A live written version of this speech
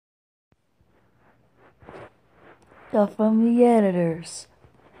stuff from the editors.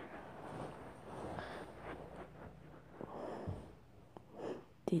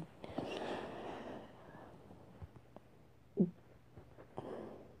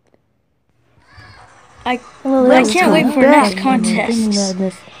 I can't wait for next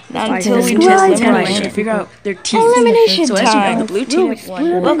contest. Not until we just elimination. Figure out their team. Elimination so as you know, time. the blue team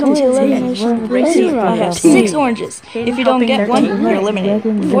won. Welcome to elimination. I have 6 oranges. If you don't get one, you're eliminated.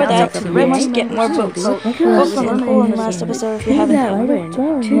 Before that, you must get more votes. Vote from the poll in the last episode if you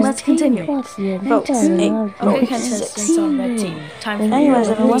haven't. Let's continue. Votes. 8. Okay, contestants on red team. Time for Anyways,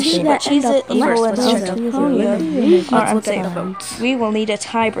 everyone, Cheez-It, Evil, and let's check out Antonio are look at the unsafe. votes. We will need a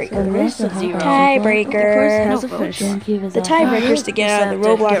tiebreaker. Zero. Tiebreaker. Has a vote. The tiebreaker is to get out of the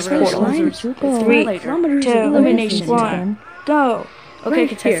Roblox portal. 3, 2, Elimination 1, go! Okay,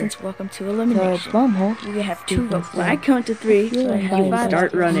 contestants, welcome to elimination. We have 2 votes. When I count to 3, you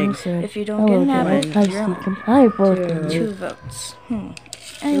start running. If you don't get an apple, you're out. 2 votes.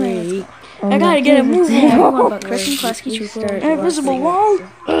 Anyway, I gotta get a move on. Invisible wall?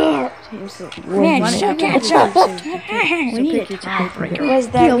 Man, shut catch up. We need a tiebreaker. What's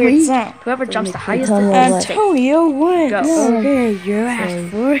that weird sound? Whoever jumps the highest Antonio wins. Go. Okay, you asked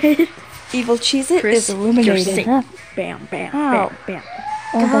for it. Evil Cheez-It Chris, is eliminated. Bam, bam, Ow. bam,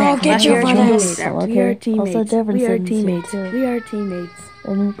 bam. Girl, get your butt out. We are teammates. We are teammates. We are teammates.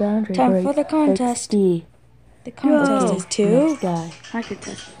 A new boundary Time break. for the contest. XD. The contest is 2. Next guy. Hi,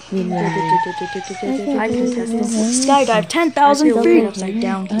 contestant. Hi, Skydive 10,000 feet upside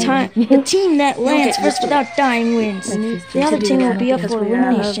down. The team that lands first without dying wins. The other team will be up for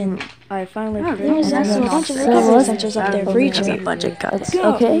elimination. I finally There's also a bunch of recovery centers up there for each of you. budget cuts.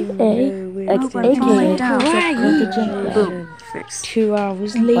 Okay, Boom. Fixed. 2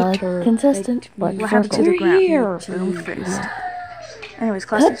 hours later. contestant, What happened to We're the ground? here. Boom. Fixed. Anyways,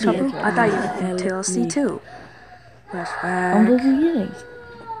 classic trouble. I thought you had TLC too. on Flashback. the beginnings.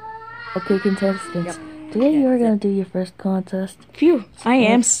 Okay, contestants. Today you are gonna do your first contest. Phew, I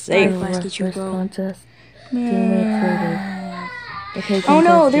am safe. First contest. 2 minutes later. Okay, Oh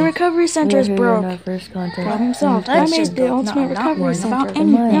no, the contestants, recovery center is we are here in our broke. first contest. Problem solved. I Let's made just the go. ultimate No, not recovery worrying center. about And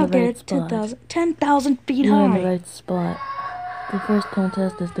Am I in now the get right it spot? 10,000 feet You're in the high. right spot. The first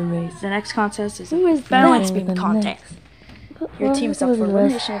contest is the race. The next contest is Who is balance that? beam The contest. Your Well, team is up what for is the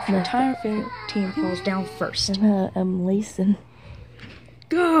rest? elimination if your entire team falls down first. I'm lacing.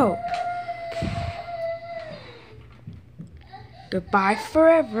 Go! Goodbye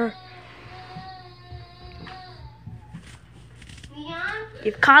forever.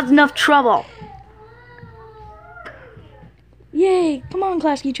 You've caused enough trouble. Yay! Come on,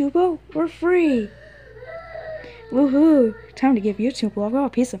 Klasky Tupo. We're free. Woohoo! Time to give you Tupo a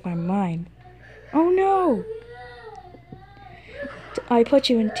piece of my mind. Oh no! I put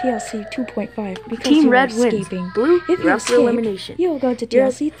you in TLC 2.5 because Team you are Red wins. escaping. Blue, If you you're up for escape, elimination. you'll go to You're-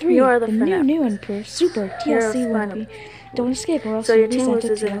 TLC 3. you are the new FNAF. and super You're TLC will final. be. Don't escape or else So you'll your be team sent to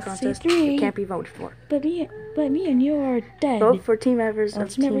loses in a TLC contest. 3. You can't be voted for. But me and you are dead. Vote for team members of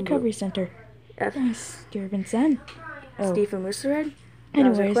Ultimate Team Recovery Center. Blue. F. Nice. Gervinson. Oh. Stephen Moosered.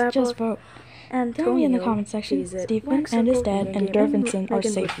 Anyways, just vote. And Tell me in the comment section, Stephen and his dad and Gervinson are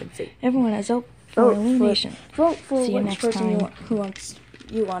safe. Everyone is out for Vote elimination. Vote for See you which next person time.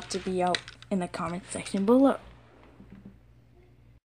 you want to be out in the comment section below.